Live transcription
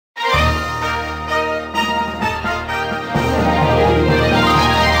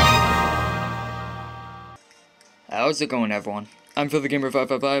How's it going, everyone? I'm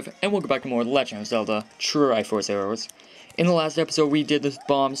FeatherGamer555 and welcome back to more Legend of Zelda Triforce Heroes. In the last episode we did this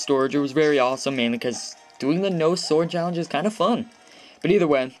bomb storage. It was very awesome, mainly because doing the no sword challenge is kind of fun. But either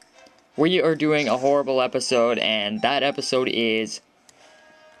way, we are doing a horrible episode, and that episode is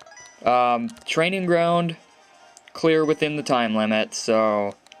training ground, clear within the time limit.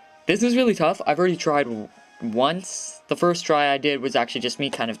 So this is really tough. I've already tried once. The first try I did was actually just me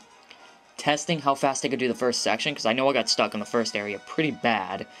kind of testing how fast I could do the first section, because I know I got stuck in the first area pretty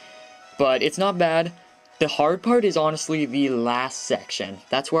bad. But it's not bad. The hard part is honestly the last section.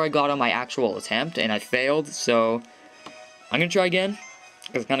 That's where I got on my actual attempt, and I failed, so I'm gonna try again,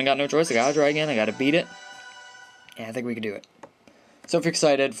 because I kind of got no choice. I gotta try again, I gotta beat it, and I think we can do it. So if you're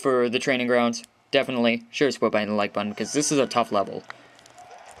excited for the training grounds, definitely sure to put by the like button, because this is a tough level.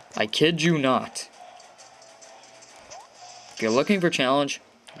 I kid you not. If you're looking for challenge,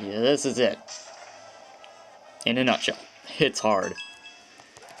 yeah, this is it. In a nutshell, it's hard.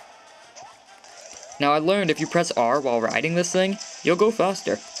 Now I learned if you press R while riding this thing, you'll go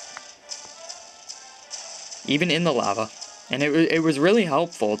faster. Even in the lava. And it was really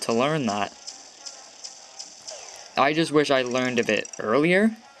helpful to learn that. I just wish I learned of it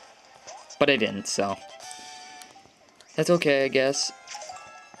earlier, but I didn't, so that's okay, I guess.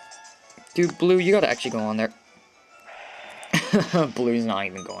 Dude, Blue, you gotta actually go on there. Blue's not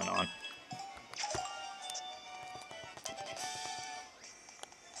even going on.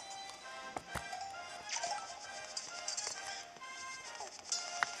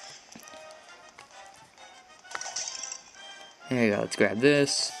 There you go, let's grab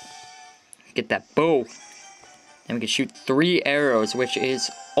this. Get that bow. And we can shoot 3 arrows, which is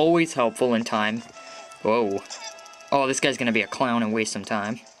always helpful in time. Whoa. Oh, this guy's gonna be a clown and waste some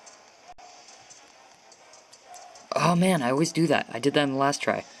time. Oh man, I always do that. I did that in the last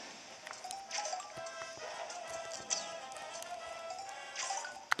try.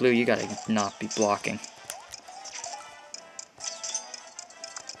 Blue, you gotta not be blocking.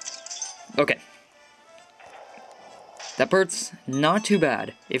 Okay. That part's not too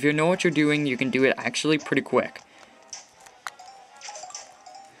bad. If you know what you're doing, you can do it actually pretty quick.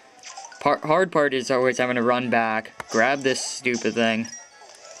 Hard part is always having to run back, grab this stupid thing,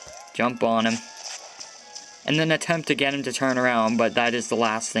 jump on him, and then attempt to get him to turn around, but that is the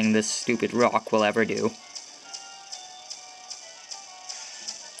last thing this stupid rock will ever do.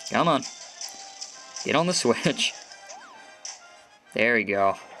 Come on. Get on the switch. There we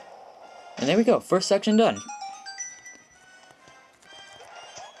go. And there we go. First section done.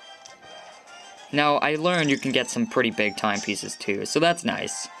 Now, I learned you can get some pretty big timepieces too, so that's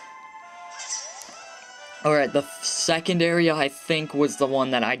nice. Alright, the second area I think was the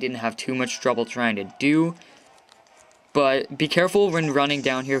one that I didn't have too much trouble trying to do. But be careful when running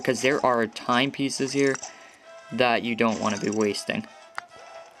down here, because there are timepieces here that you don't want to be wasting.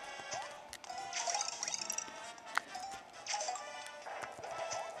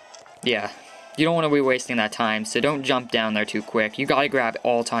 Yeah, you don't want to be wasting that time, so don't jump down there too quick. You gotta grab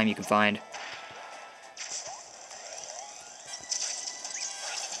all time you can find.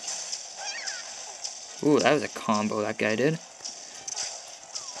 Ooh, that was a combo that guy did.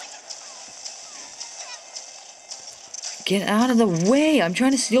 Get out of the way! I'm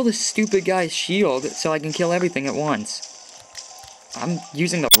trying to steal this stupid guy's shield so I can kill everything at once. I'm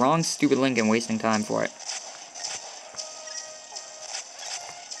using the wrong stupid link and wasting time for it.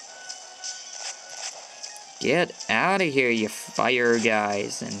 Get out of here, you fire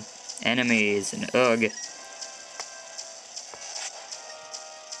guys and enemies and ugh.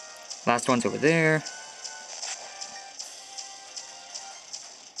 Last one's over there.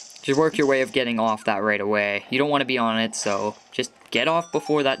 Just work your way of getting off that right away. You don't want to be on it, so just get off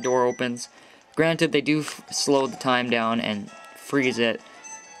before that door opens. Granted, they do slow the time down and freeze it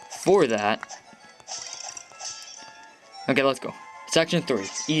for that. Okay, let's go. Section 3,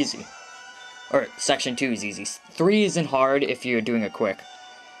 easy. Or, section 2 is easy. 3 isn't hard if you're doing it quick.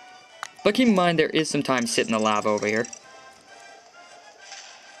 But keep in mind, there is some time sitting in the lava over here.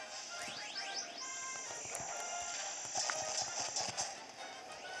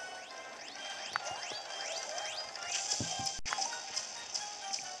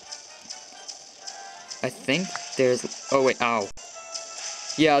 I think there's... Oh, wait, ow.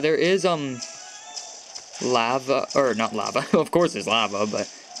 Yeah, there is, lava... Or, not lava. Of course there's lava, but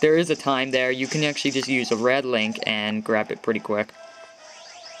there is a time there. You can actually just use a red link and grab it pretty quick.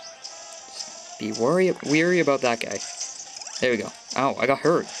 Just be weary about that guy. There we go. Ow, I got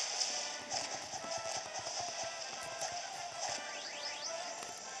hurt.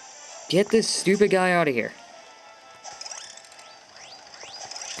 Get this stupid guy out of here.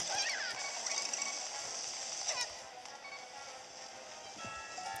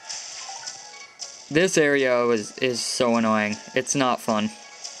 This area is so annoying. It's not fun.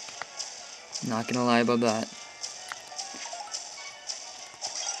 Not gonna lie about that.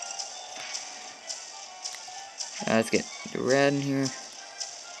 Let's get the red in here.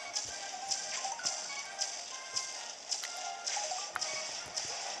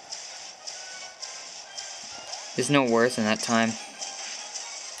 There's no worse in that time.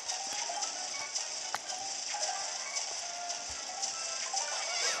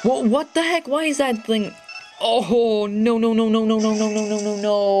 Well, what the heck? Why is that thing? Oh, no, no, no, no, no, no, no, no, no, no,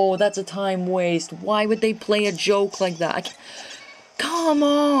 no. That's a time waste. Why would they play a joke like that? Come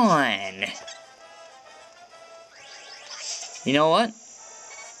on. You know what?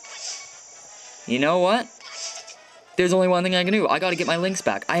 You know what? There's only one thing I can do. I gotta get my links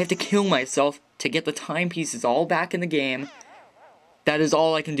back. I have to kill myself to get the timepieces all back in the game. That is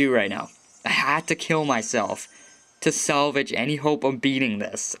all I can do right now. I had to kill myself to salvage any hope of beating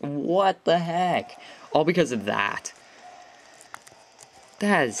this. What the heck? All because of that.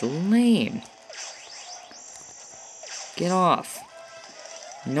 That is lame. Get off.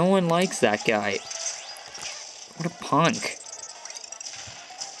 No one likes that guy. What a punk.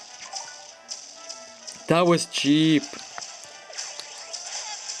 That was cheap.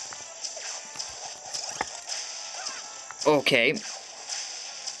 Okay.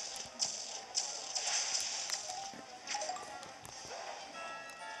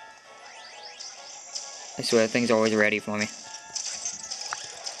 I swear, things are always ready for me.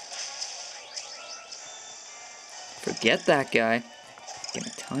 Forget that guy. Get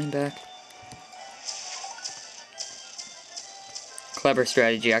my time back. Clever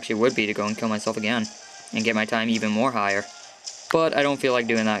strategy actually would be to go and kill myself again. And get my time even more higher. But I don't feel like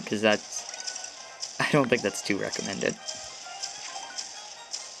doing that because that's... I don't think that's too recommended.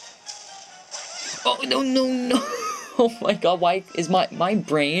 Oh, no, no, no! Oh my god, why is my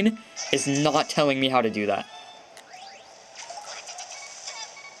brain is not telling me how to do that.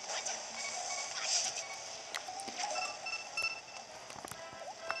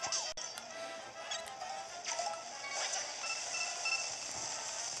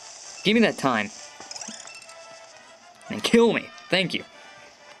 Give me that time. And kill me. Thank you.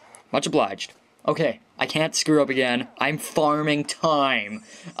 Much obliged. Okay, I can't screw up again. I'm farming time.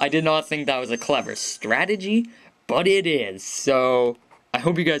 I did not think that was a clever strategy, but it is. So, I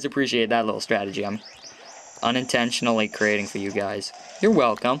hope you guys appreciate that little strategy I'm unintentionally creating for you guys. You're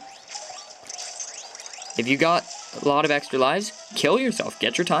welcome. If you got a lot of extra lives, kill yourself.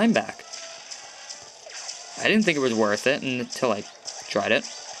 Get your time back. I didn't think it was worth it until I tried it.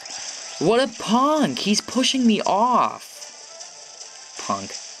 What a punk! He's pushing me off.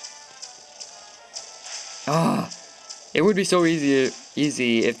 Punk. Ah, it would be so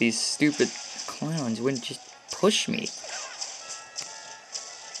easy if these stupid clowns wouldn't just push me.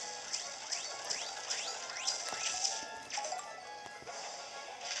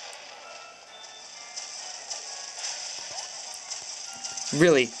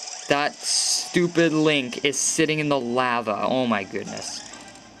 Really, that stupid Link is sitting in the lava. Oh my goodness.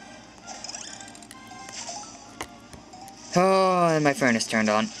 Oh, and my furnace turned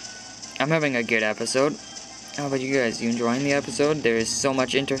on. I'm having a good episode. How about you guys? You enjoying the episode? There is so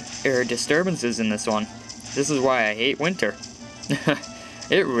much disturbances in this one. This is why I hate winter.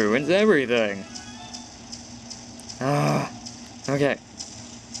 It ruins everything. Ah, okay.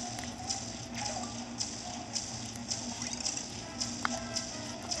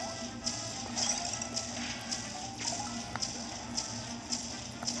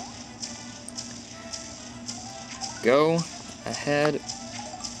 Go ahead.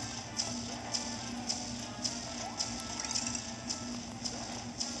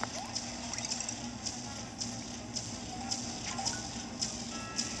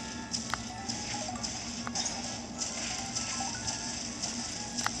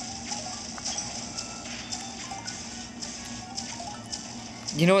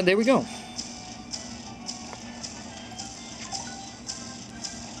 You know what? There we go.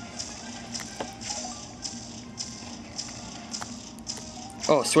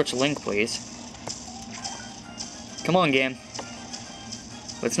 Oh, switch link, please. Come on, game.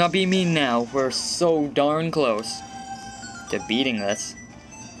 Let's not be mean now. We're so darn close to beating this.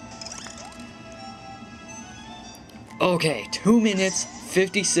 Okay, 2 minutes,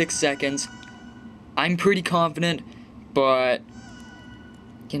 56 seconds. I'm pretty confident, but...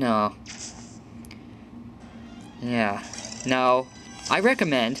 you know... yeah. Now, I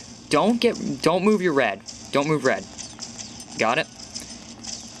recommend, don't move your red. Don't move red. Got it?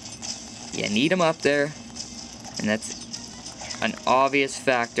 You need them up there, and that's an obvious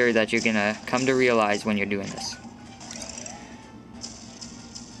factor that you're gonna come to realize when you're doing this.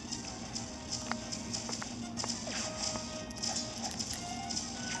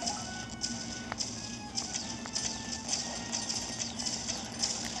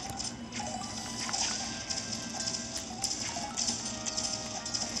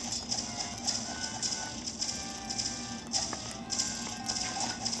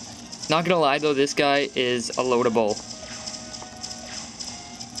 Not gonna lie though, this guy is a loadable.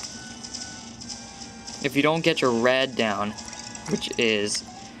 If you don't get your red down, which is,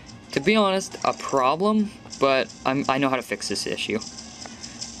 to be honest, a problem, but I know how to fix this issue.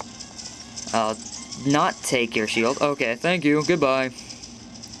 I'll not take your shield. Okay, thank you. Goodbye.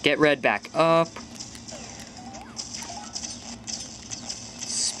 Get red back up.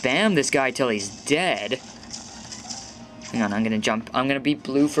 Spam this guy till he's dead. Hang on, I'm gonna jump. I'm gonna be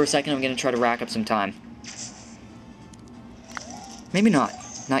blue for a second. I'm gonna try to rack up some time. Maybe not.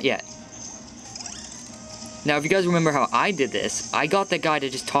 Not yet. Now, if you guys remember how I did this, I got that guy to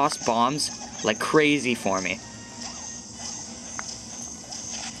just toss bombs like crazy for me.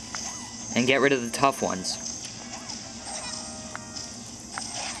 And get rid of the tough ones.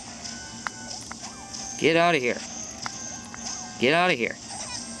 Get out of here. Get out of here.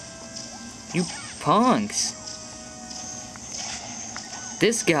 You punks.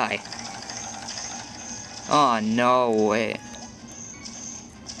 This guy. Oh, no way.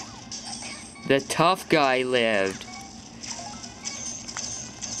 The tough guy lived.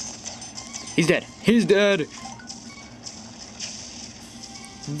 He's dead. He's dead.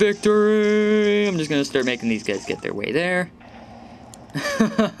 Victory! I'm just gonna start making these guys get their way there.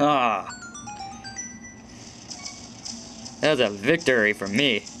 That's a victory for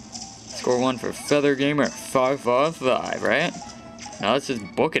me. Score 1 for FeatherGamer555, right? Now let's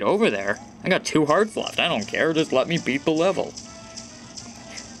just book it over there. I got 2 hearts left. I don't care. Just let me beat the level.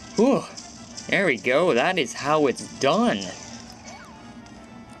 Whew. There we go. That is how it's done.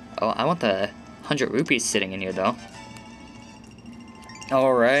 Oh, I want the 100 rupees sitting in here, though.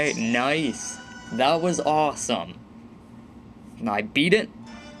 Alright, nice. That was awesome. I beat it.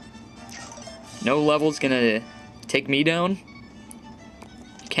 No level's gonna take me down.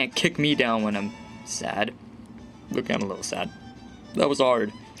 Can't kick me down when I'm sad. Look, I'm a little sad. That was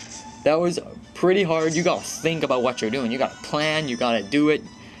hard. That was pretty hard. You gotta think about what you're doing. You gotta plan, you gotta do it.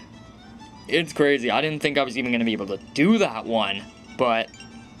 It's crazy. I didn't think I was even gonna be able to do that one. But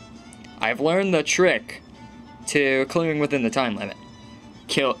I've learned the trick to clearing within the time limit.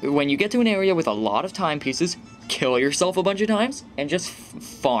 When you get to an area with a lot of time pieces, kill yourself a bunch of times and just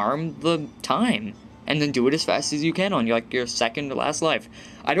farm the time, and then do it as fast as you can on your second to last life.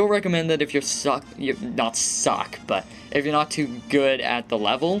 I don't recommend that if but if you're not too good at the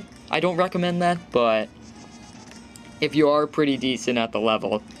level, I don't recommend that. But if you are pretty decent at the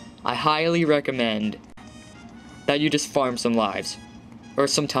level, I highly recommend that you just farm some lives, or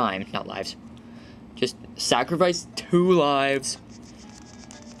some time, not lives. Just sacrifice 2 lives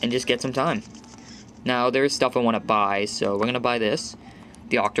and just get some time. Now, there's stuff I want to buy, so we're going to buy this.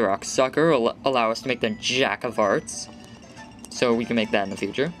 The Octorok Sucker will allow us to make the Jack of Hearts, so we can make that in the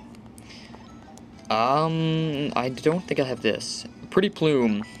future. I don't think I have this. Pretty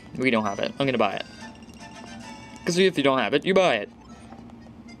Plume, we don't have it. I'm going to buy it. Because if you don't have it, you buy it.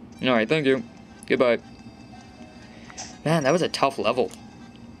 Alright, thank you. Goodbye. Man, that was a tough level.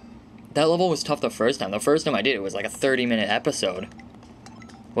 That level was tough the first time. The first time I did it was like a 30-minute episode.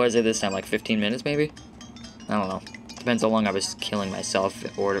 What is it this time, like 15 minutes maybe? I don't know. Depends how long I was killing myself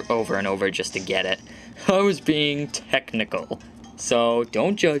over and over just to get it. I was being technical. So,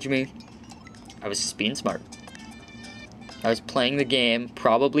 don't judge me. I was just being smart. I was playing the game,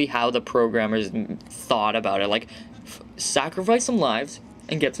 probably how the programmers thought about it. Like, sacrifice some lives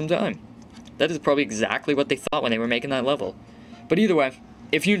and get some time. That is probably exactly what they thought when they were making that level. But either way,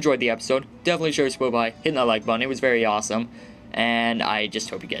 if you enjoyed the episode, definitely show your support by hitting that like button. It was very awesome. And I just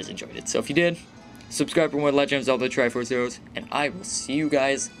hope you guys enjoyed it. So if you did, subscribe for more Legend of Zelda Triforce videos, and I will see you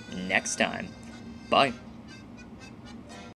guys next time. Bye.